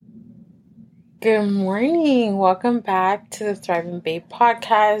Good morning. Welcome back to the Thriving Babe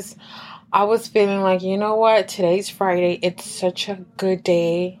podcast. I was feeling like, you know what? Today's Friday. It's such a good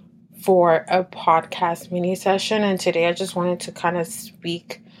day for a podcast mini session. And today I just wanted to kind of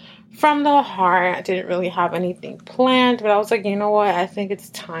speak from the heart. I didn't really have anything planned, but I was like, you know what? I think it's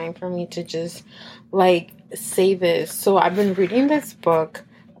time for me to just say this. So I've been reading this book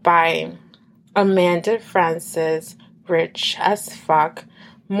by Amanda Frances, Rich as Fuck.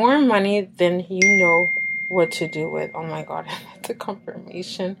 More money than you know what to do with. Oh my God, that's a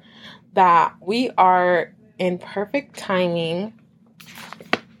confirmation that we are in perfect timing.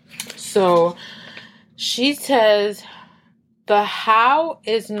 So she says, the how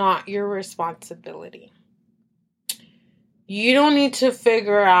is not your responsibility. You don't need to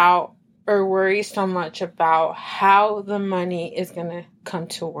figure out or worry so much about how the money is going to come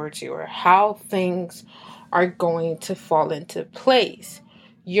towards you or how things are going to fall into place.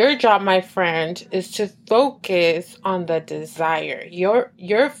 Your job, my friend, is to focus on the desire.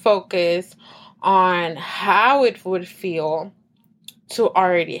 Your focus on how it would feel to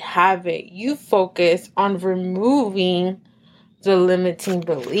already have it. You focus on removing the limiting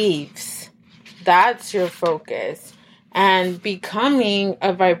beliefs. That's your focus. And becoming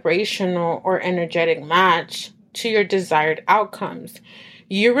a vibrational or energetic match to your desired outcomes.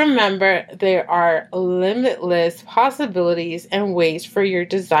 You remember there are limitless possibilities and ways for your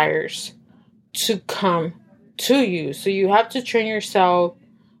desires to come to you. So you have to train yourself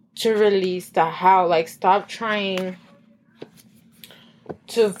to release the how. Stop trying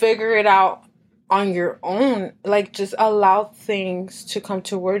to figure it out on your own. Just allow things to come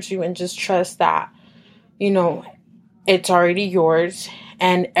towards you and just trust that, it's already yours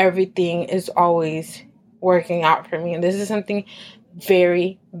and everything is always working out for me. And this is something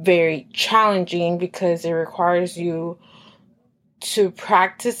very, very challenging because it requires you to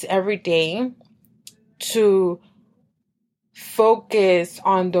practice every day, to focus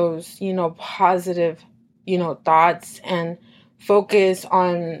on those, positive, thoughts, and focus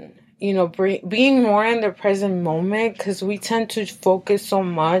on, being more in the present moment, because we tend to focus so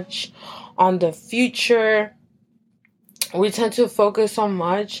much on the future. We tend to focus so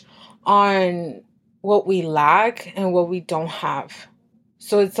much on what we lack and what we don't have.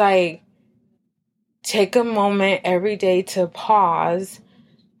 So it's take a moment every day to pause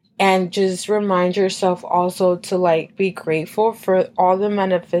and just remind yourself also to be grateful for all the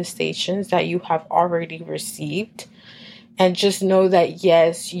manifestations that you have already received. And just know that,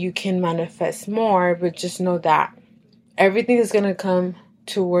 yes, you can manifest more, but just know that everything is going to come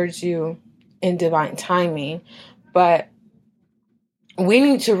towards you in divine timing. But we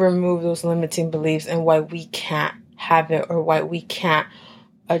need to remove those limiting beliefs and why we can't have it or why we can't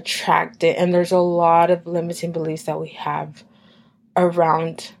attract it. And there's a lot of limiting beliefs that we have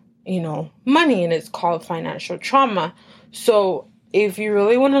around, money, and it's called financial trauma. So if you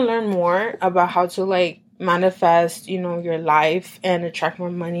really want to learn more about how to manifest, your life and attract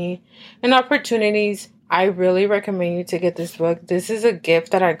more money and opportunities, I really recommend you to get this book. This is a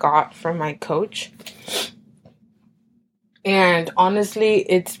gift that I got from my coach. And honestly,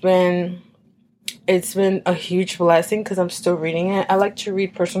 it's been a huge blessing because I'm still reading it. I like to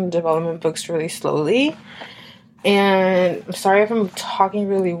read personal development books really slowly. And I'm sorry if I'm talking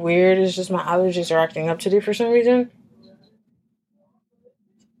really weird. It's just my allergies are acting up today for some reason.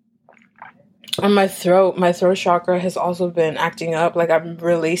 And my throat chakra has also been acting up. I'm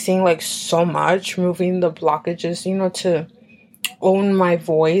releasing so much, moving the blockages, to own my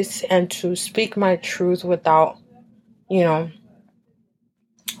voice and to speak my truth without,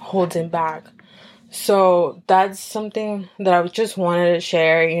 holding back. So that's something that I just wanted to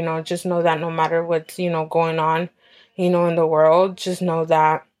share. Just know that no matter what's, going on, in the world, just know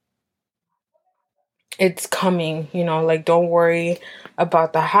that it's coming, don't worry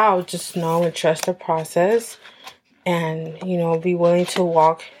about the how, just know and trust the process and, be willing to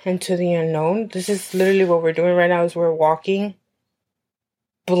walk into the unknown. This is literally what we're doing right now is we're walking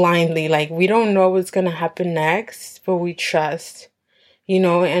blindly. We don't know what's going to happen next, but we trust.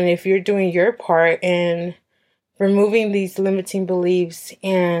 And if you're doing your part in removing these limiting beliefs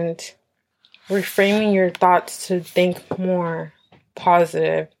and reframing your thoughts to think more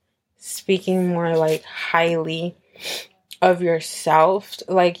positive, speaking more highly of yourself,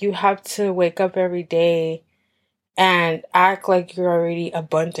 you have to wake up every day and act like you're already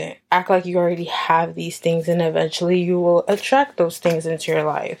abundant, act like you already have these things, and eventually you will attract those things into your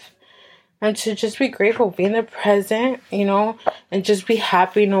life. And to just be grateful, be in the present, and just be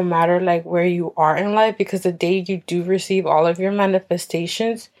happy no matter where you are in life, because the day you do receive all of your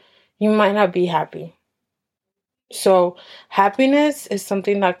manifestations, you might not be happy. So happiness is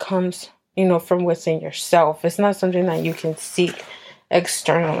something that comes from within yourself. It's not something that you can seek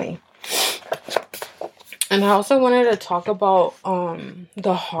externally. And I also wanted to talk about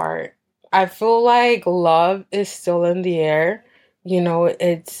the heart. I feel like love is still in the air.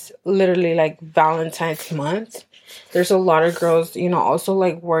 It's literally like Valentine's month. There's a lot of girls, also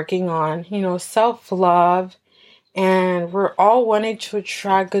like working on, self-love. And we're all wanting to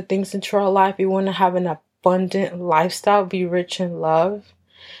attract good things into our life. We want to have an abundant lifestyle, be rich in love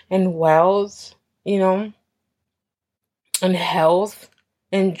and wealth, and health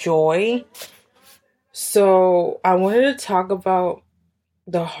and joy. So I wanted to talk about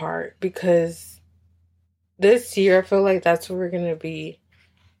the heart because this year I feel like that's what we're going to be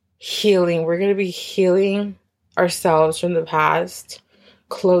healing. We're going to be healing ourselves from the past,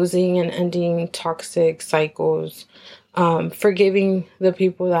 closing and ending toxic cycles, forgiving the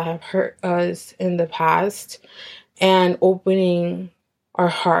people that have hurt us in the past, and opening our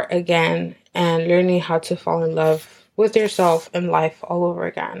heart again and learning how to fall in love with yourself and life all over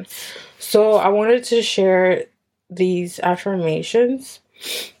again. So I wanted to share these affirmations.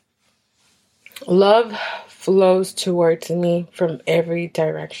 Love flows towards me from every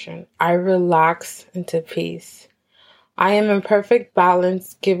direction. I relax into peace. I am in perfect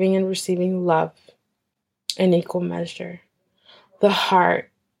balance, giving and receiving love in equal measure. The heart,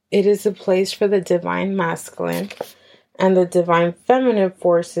 it is a place for the divine masculine and the divine feminine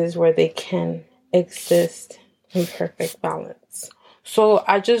forces where they can exist in perfect balance. So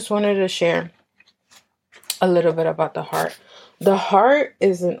I just wanted to share a little bit about the heart. The heart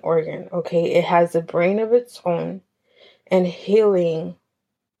is an organ, okay? It has a brain of its own, and healing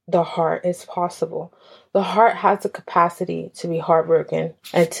the heart is possible. The heart has the capacity to be heartbroken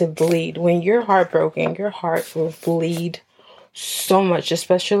and to bleed. When you're heartbroken, your heart will bleed so much,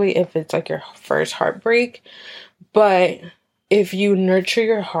 especially if it's like your first heartbreak. But if you nurture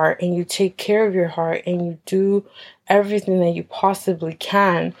your heart and you take care of your heart and you do everything that you possibly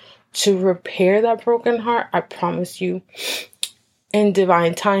can to repair that broken heart, I promise you, in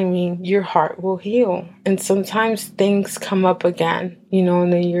divine timing, your heart will heal. And sometimes things come up again,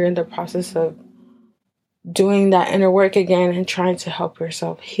 and then you're in the process of doing that inner work again and trying to help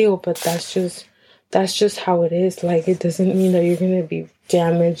yourself heal. But that's just how it is. Like, it doesn't mean that you're going to be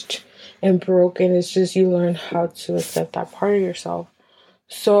damaged and broken. It's just you learn how to accept that part of yourself.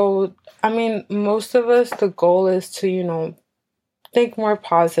 So, most of us, the goal is to, think more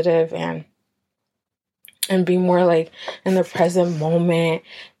positive and be more like in the present moment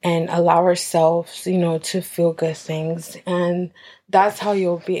and allow ourselves, to feel good things. And that's how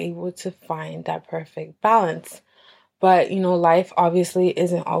you'll be able to find that perfect balance. But, life obviously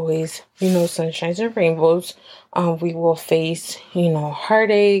isn't always, sunshines and rainbows. We will face,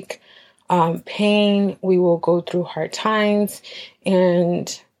 heartache, pain. We will go through hard times.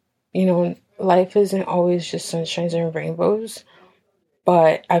 And, life isn't always just sunshines and rainbows.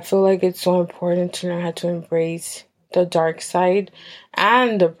 But I feel like it's so important to learn how to embrace the dark side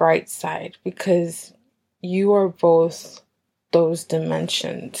and the bright side, because you are both those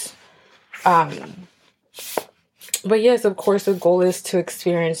dimensions. But yes, of course, the goal is to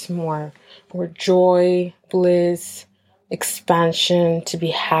experience more joy, bliss, expansion, to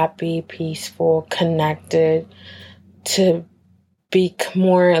be happy, peaceful, connected, to be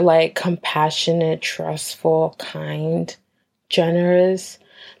more like compassionate, trustful, kind, generous,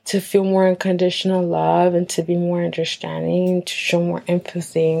 to feel more unconditional love, and to be more understanding, to show more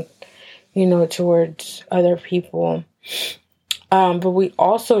empathy, towards other people. But we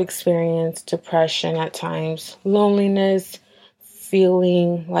also experience depression at times, loneliness,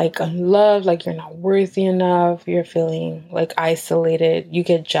 feeling like unloved, like you're not worthy enough, you're feeling like isolated, you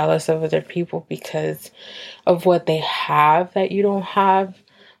get jealous of other people because of what they have that you don't have.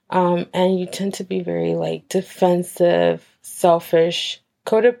 And you tend to be very like defensive, selfish,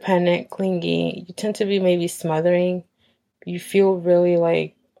 codependent, clingy. You tend to be maybe smothering. You feel really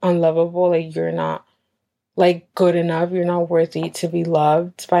like unlovable, like you're not like good enough, you're not worthy to be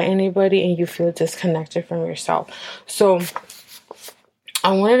loved by anybody, and you feel disconnected from yourself. So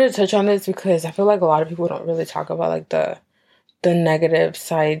I wanted to touch on this because I feel like a lot of people don't really talk about like the negative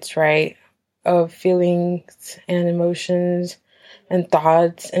sides, right, of feelings and emotions and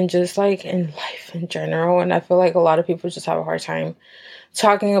thoughts, and just like in life in general. And I feel like a lot of people just have a hard time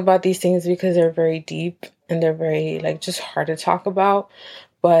talking about these things because they're very deep and they're very like just hard to talk about.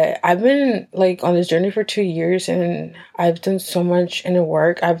 But I've been like on this journey for 2 years, and I've done so much inner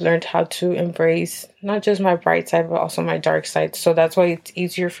work. I've learned how to embrace not just my bright side, but also my dark side. So that's why it's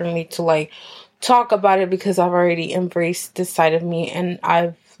easier for me to like talk about it, because I've already embraced this side of me, and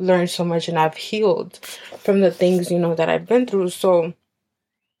I've learned so much, and I've healed from the things, that I've been through. So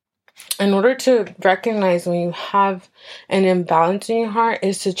in order to recognize when you have an imbalance in your heart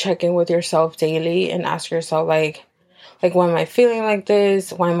is to check in with yourself daily and ask yourself, like, why am I feeling like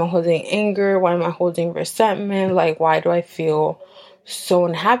this? Why am I holding anger? Why am I holding resentment? Like, why do I feel so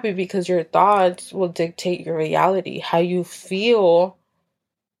unhappy? Because your thoughts will dictate your reality. How you feel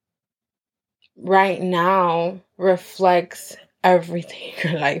right now reflects everything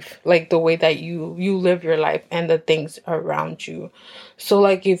in your life, like the way that you live your life and the things around you. So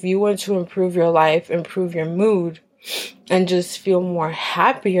like if you want to improve your life, improve your mood, and just feel more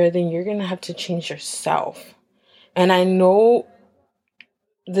happier, then you're gonna have to change yourself. And I know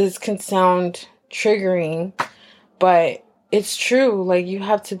this can sound triggering, but it's true. Like you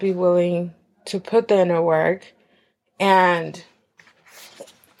have to be willing to put the inner work. And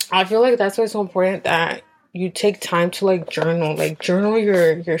I feel like that's why it's so important that you take time to journal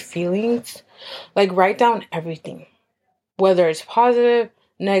your feelings, like write down everything, whether it's positive,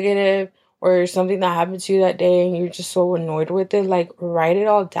 negative, or something that happened to you that day and you're just so annoyed with it. Like write it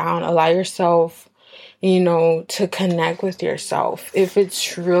all down. Allow yourself, to connect with yourself. If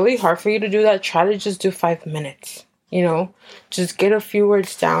it's really hard for you to do that, try to just do 5 minutes, just get a few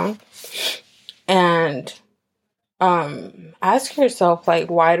words down and ask yourself, like,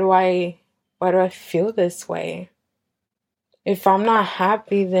 why do I feel this way? If I'm not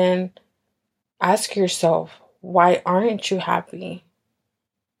happy, then ask yourself, why aren't you happy?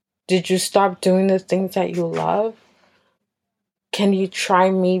 Did you stop doing the things that you love? Can you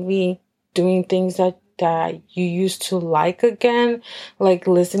try maybe doing things that you used to like again? Like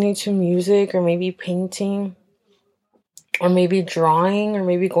listening to music or maybe painting or maybe drawing or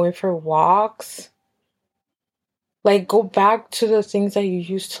maybe going for walks. Like go back to the things that you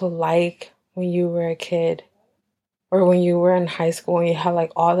used to like when you were a kid. Or when you were in high school and you had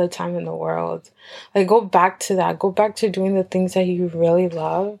like all the time in the world. Like go back to that. Go back to doing the things that you really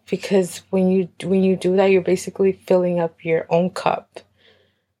love. Because when you do that, you're basically filling up your own cup.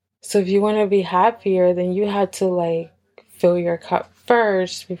 So if you want to be happier, then you have to like fill your cup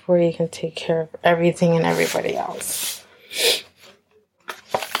first before you can take care of everything and everybody else.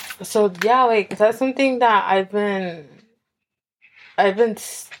 So yeah, like that's something that I've been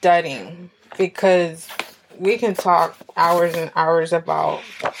studying, because we can talk hours and hours about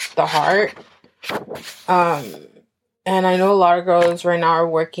the heart. And I know a lot of girls right now are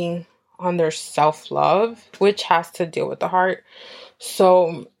working on their self-love, which has to deal with the heart.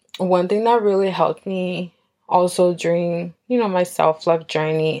 So one thing that really helped me also during, my self-love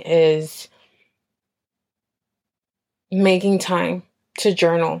journey is making time to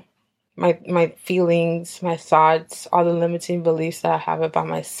journal my feelings, my thoughts, all the limiting beliefs that I have about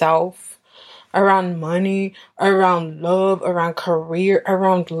myself, around money, around love, around career,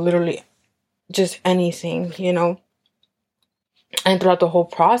 around literally just anything, And throughout the whole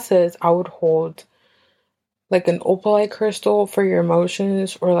process, I would hold like an opalite crystal for your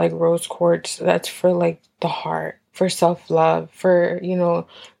emotions, or like rose quartz that's for like the heart, for self-love, for,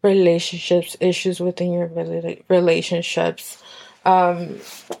 relationships, issues within your relationships.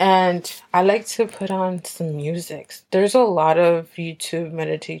 And I like to put on some music. There's a lot of YouTube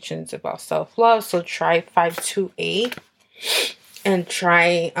meditations about self-love. So try 528 and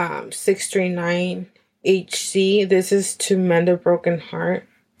try 639 HC. This is to mend a broken heart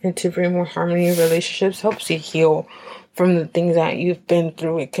and to bring more harmony in relationships. Helps you heal from the things that you've been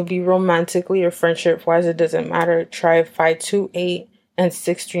through. It could be romantically or friendship-wise. It doesn't matter. Try 528 and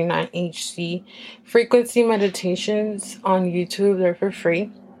 639 HC. Frequency meditations on YouTube. They're for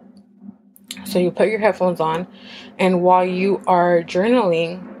free. So you put your headphones on, and while you are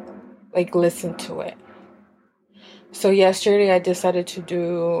journaling, like listen to it. So yesterday I decided to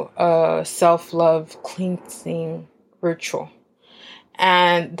do a self-love cleansing ritual.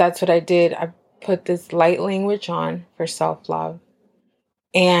 And that's what I did. I put this light language on for self-love.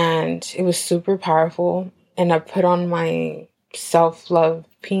 And it was super powerful. And I put on my self-love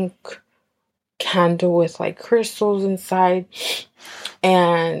pink candle with like crystals inside.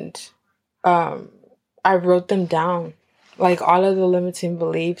 And I wrote them down. Like all of the limiting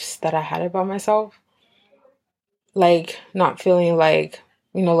beliefs that I had about myself. Like not feeling like,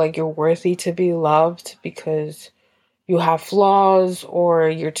 like you're worthy to be loved because you have flaws, or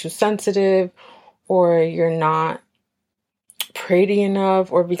you're too sensitive, or you're not pretty enough,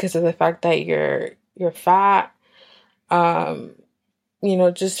 or because of the fact that you're fat.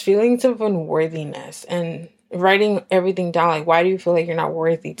 Just feelings of unworthiness, and writing everything down. Like, why do you feel like you're not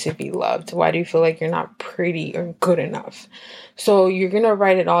worthy to be loved? Why do you feel like you're not pretty or good enough? So you're going to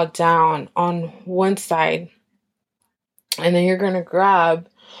write it all down on one side, and then you're going to grab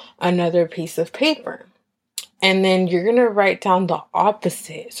another piece of paper. And then you're going to write down the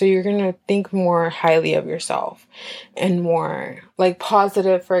opposite. So you're going to think more highly of yourself and more like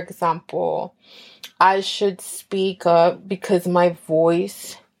positive. For example, I should speak up because my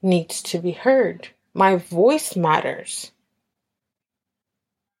voice needs to be heard. My voice matters.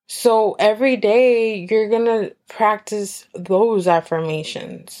 So every day you're going to practice those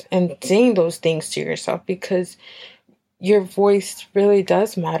affirmations and saying those things to yourself, because your voice really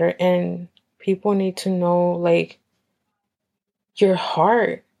does matter, and people need to know like your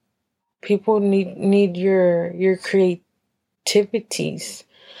heart. People need your creativities.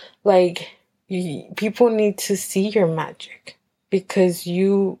 Like people need to see your magic, because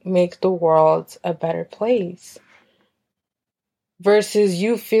you make the world a better place. Versus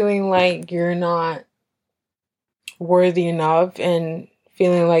you feeling like you're not worthy enough and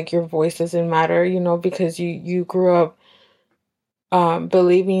feeling like your voice doesn't matter, because you grew up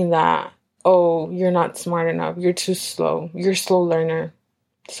believing that, oh, you're not smart enough, you're too slow, you're a slow learner.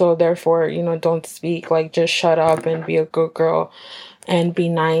 So therefore, don't speak, like just shut up and be a good girl and be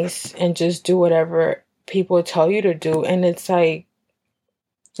nice and just do whatever people tell you to do. And it's like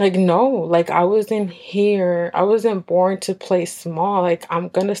no, like I wasn't born to play small. Like I'm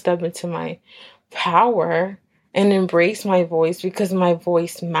gonna step into my power and embrace my voice, because my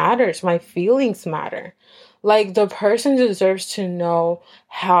voice matters, my feelings matter. Like the person deserves to know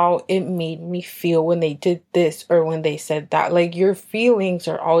how it made me feel when they did this or when they said that. Like your feelings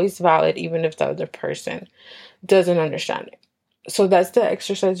are always valid, even if the other person doesn't understand it. So that's the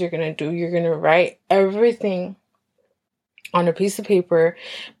exercise you're going to do. You're going to write everything on a piece of paper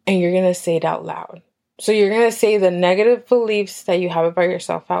and you're going to say it out loud. So you're going to say the negative beliefs that you have about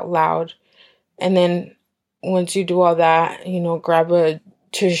yourself out loud. And then once you do all that, grab a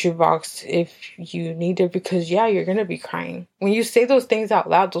tissue box if you need it, because you're going to be crying. When you say those things out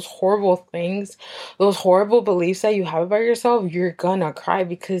loud, those horrible things, those horrible beliefs that you have about yourself, you're going to cry,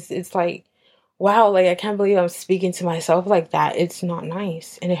 because it's like, wow, like I can't believe I'm speaking to myself like that. It's not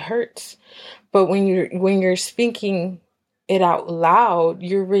nice and it hurts. But when you're speaking it out loud,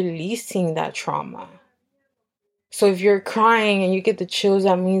 you're releasing that trauma. So if you're crying and you get the chills,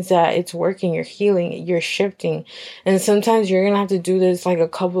 that means that it's working, you're healing, you're shifting. And sometimes you're going to have to do this like a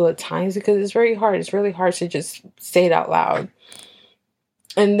couple of times, because it's very hard. It's really hard to just say it out loud.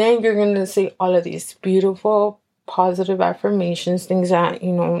 And then you're going to say all of these beautiful, positive affirmations, things that,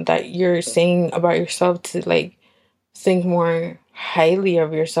 that you're saying about yourself to like think more highly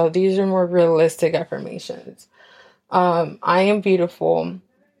of yourself. These are more realistic affirmations. I am beautiful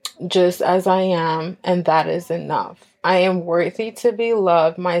just as I am, and that is enough. I am worthy to be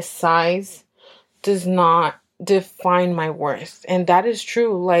loved. My size does not define my worth. And that is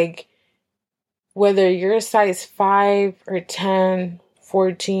true. Like, whether you're a size 5 or 10,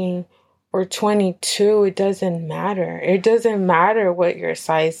 14, or 22, it doesn't matter. It doesn't matter what your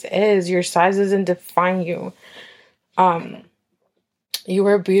size is. Your size doesn't define you. You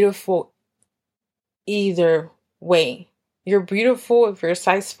are beautiful either way. You're beautiful if you're a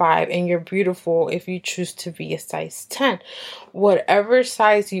size 5, and you're beautiful if you choose to be a size 10. Whatever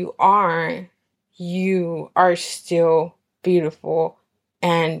size you are still beautiful,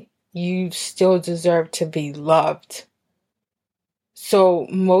 and you still deserve to be loved. So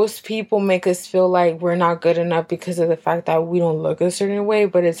most people make us feel like we're not good enough because of the fact that we don't look a certain way,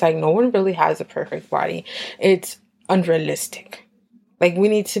 but it's like no one really has a perfect body. It's unrealistic. Like, we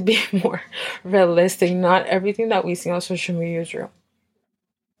need to be more realistic. Not everything that we see on social media is real.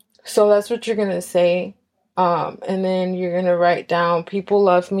 So that's what you're going to say. And then you're going to write down, people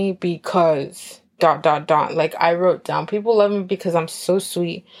love me because ... Like I wrote down, people love me because I'm so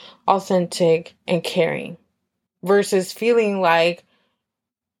sweet, authentic, and caring. Versus feeling like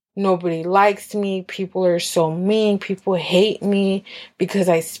nobody likes me, people are so mean, people hate me because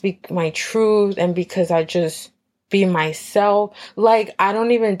I speak my truth and because I just be myself. Like, I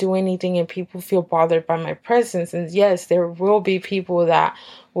don't even do anything and people feel bothered by my presence. And yes, there will be people that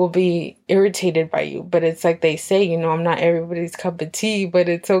will be irritated by you, but it's like they say, I'm not everybody's cup of tea, but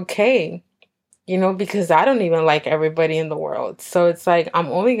it's okay, because I don't even like everybody in the world. So it's like, I'm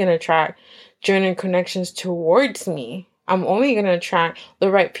only going to attract genuine connections towards me. I'm only going to attract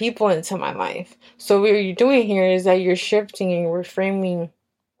the right people into my life. So what you're doing here is that you're shifting and reframing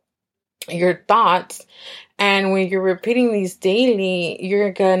your thoughts. And when you're repeating these daily,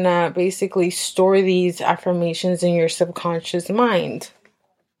 you're going to basically store these affirmations in your subconscious mind.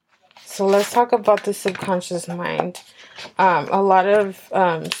 So let's talk about the subconscious mind. A lot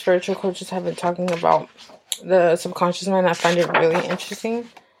of spiritual coaches have been talking about the subconscious mind. I find it really interesting.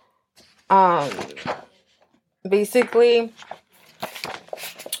 Basically,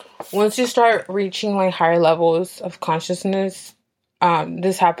 once you start reaching like higher levels of consciousness,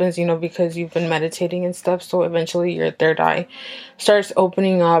 this happens, because you've been meditating and stuff. So eventually your third eye starts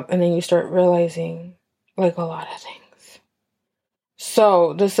opening up, and then you start realizing like a lot of things.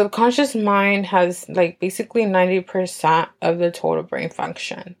 So the subconscious mind has like basically 90% of the total brain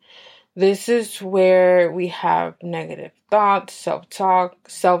function. This is where we have negative thoughts,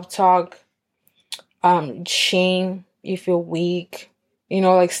 self-talk, shame. You feel weak,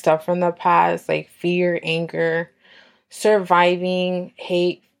 like stuff from the past, like fear, anger, surviving,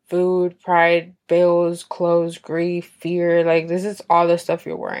 hate, food, pride, bills, clothes, grief, fear. Like this is all the stuff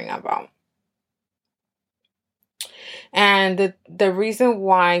you're worrying about. And the reason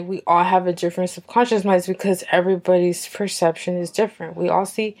why we all have a different subconscious mind is because everybody's perception is different. We all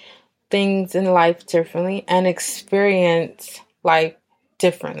see things in life differently and experience life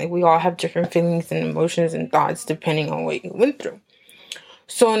differently. We all have different feelings and emotions and thoughts depending on what you went through.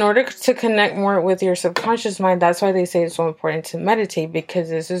 So in order to connect more with your subconscious mind, that's why they say it's so important to meditate, because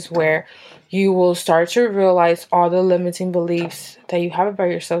this is where you will start to realize all the limiting beliefs that you have about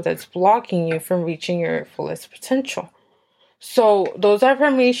yourself that's blocking you from reaching your fullest potential. So those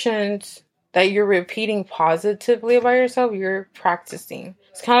affirmations that you're repeating positively about yourself, you're practicing.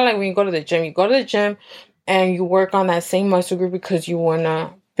 It's kind of like when you go to the gym. You go to the gym and you work on that same muscle group because you want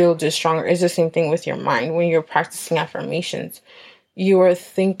to build it stronger. It's the same thing with your mind. When you're practicing affirmations, you are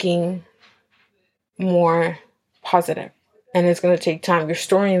thinking more positive, and it's going to take time. You're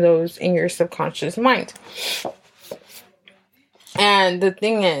storing those in your subconscious mind. And the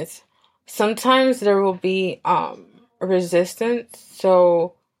thing is, sometimes there will be resistance.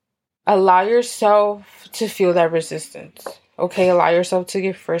 So allow yourself to feel that resistance. Okay, allow yourself to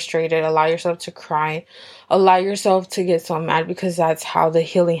get frustrated. Allow yourself to cry. Allow yourself to get so mad, because that's how the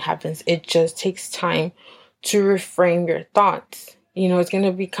healing happens. It just takes time to reframe your thoughts. It's going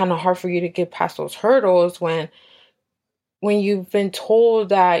to be kind of hard for you to get past those hurdles when you've been told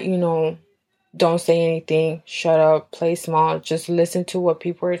that, don't say anything, shut up, play small, just listen to what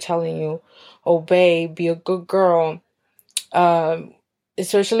people are telling you, obey, be a good girl.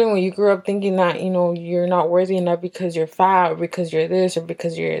 Especially when you grew up thinking that, you're not worthy enough because you're fat, or because you're this, or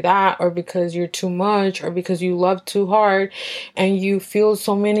because you're that, or because you're too much, or because you love too hard, and you feel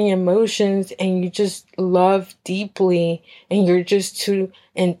so many emotions, and you just love deeply, and you're just too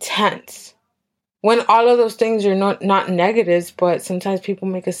intense. When all of those things are not negatives, but sometimes people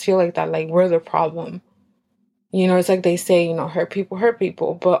make us feel like that, like we're the problem. It's like they say, hurt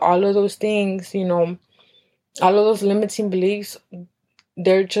people. But all of those things, all of those limiting beliefs,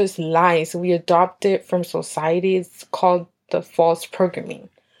 they're just lies. We adopt it from society. It's called the false programming.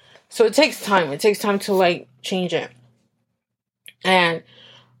 So it takes time. It takes time to like change it. And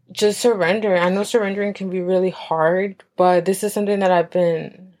just surrender. I know surrendering can be really hard, but this is something that I've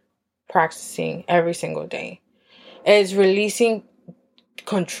been practicing every single day. It's releasing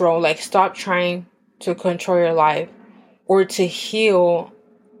control. Like, stop trying to control your life or to heal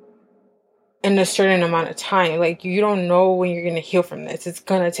in a certain amount of time. Like, you don't know when you're going to heal from this. It's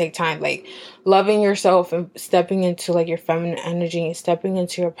going to take time. Like, loving yourself and stepping into like your feminine energy and stepping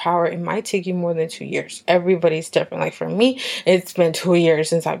into your power, it might take you more than 2 years. Everybody's different. Like, for me, it's been 2 years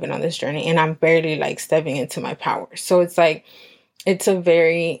since I've been on this journey, and I'm barely like stepping into my power. So it's like, it's a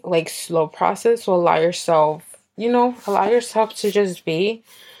very like slow process. So allow yourself to just be.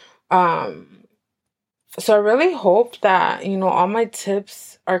 So I really hope that, all my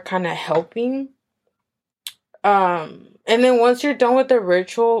tips are kind of helping. And then once you're done with the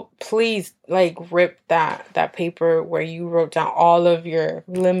ritual, please like rip that paper where you wrote down all of your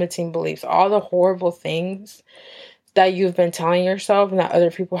limiting beliefs, all the horrible things that you've been telling yourself and that other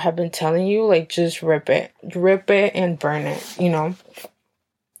people have been telling you. Like, just rip it and burn it,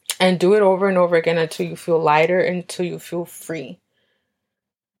 and do it over and over again until you feel lighter, until you feel free.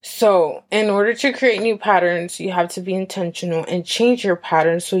 So in order to create new patterns, you have to be intentional and change your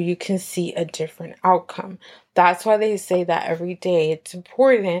patterns so you can see a different outcome. That's why they say that every day it's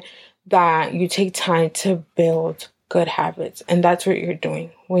important that you take time to build good habits. And that's what you're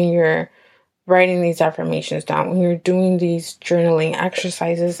doing when you're writing these affirmations down, when you're doing these journaling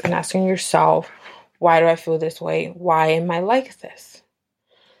exercises and asking yourself, why do I feel this way? Why am I like this?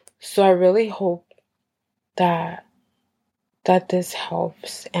 So I really hope that this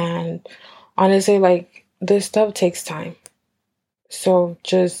helps. And honestly, like, this stuff takes time. So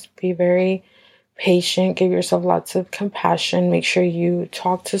just be very patient. Give yourself lots of compassion. Make sure you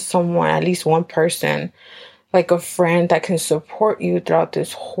talk to someone, at least one person, like a friend that can support you throughout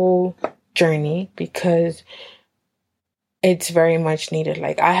this whole journey, because it's very much needed.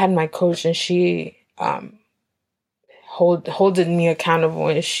 Like, I had my coach, and she holded me accountable,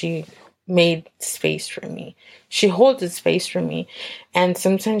 and she made space for me. She holds space for me. And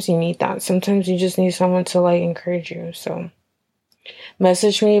sometimes you need that. Sometimes you just need someone to like encourage you. So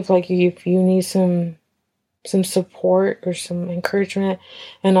message me if you need some support or some encouragement,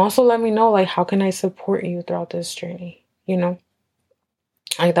 and also let me know like how can I support you throughout this journey,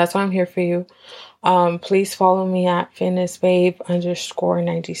 like that's why I'm here for you. Please follow me at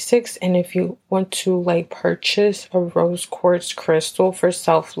fitnessbabe_96, and if you want to like purchase a rose quartz crystal for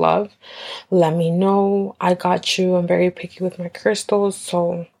self-love, let me know. I got you. I'm very picky with my crystals,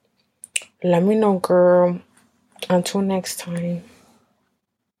 so let me know, girl. Until next time.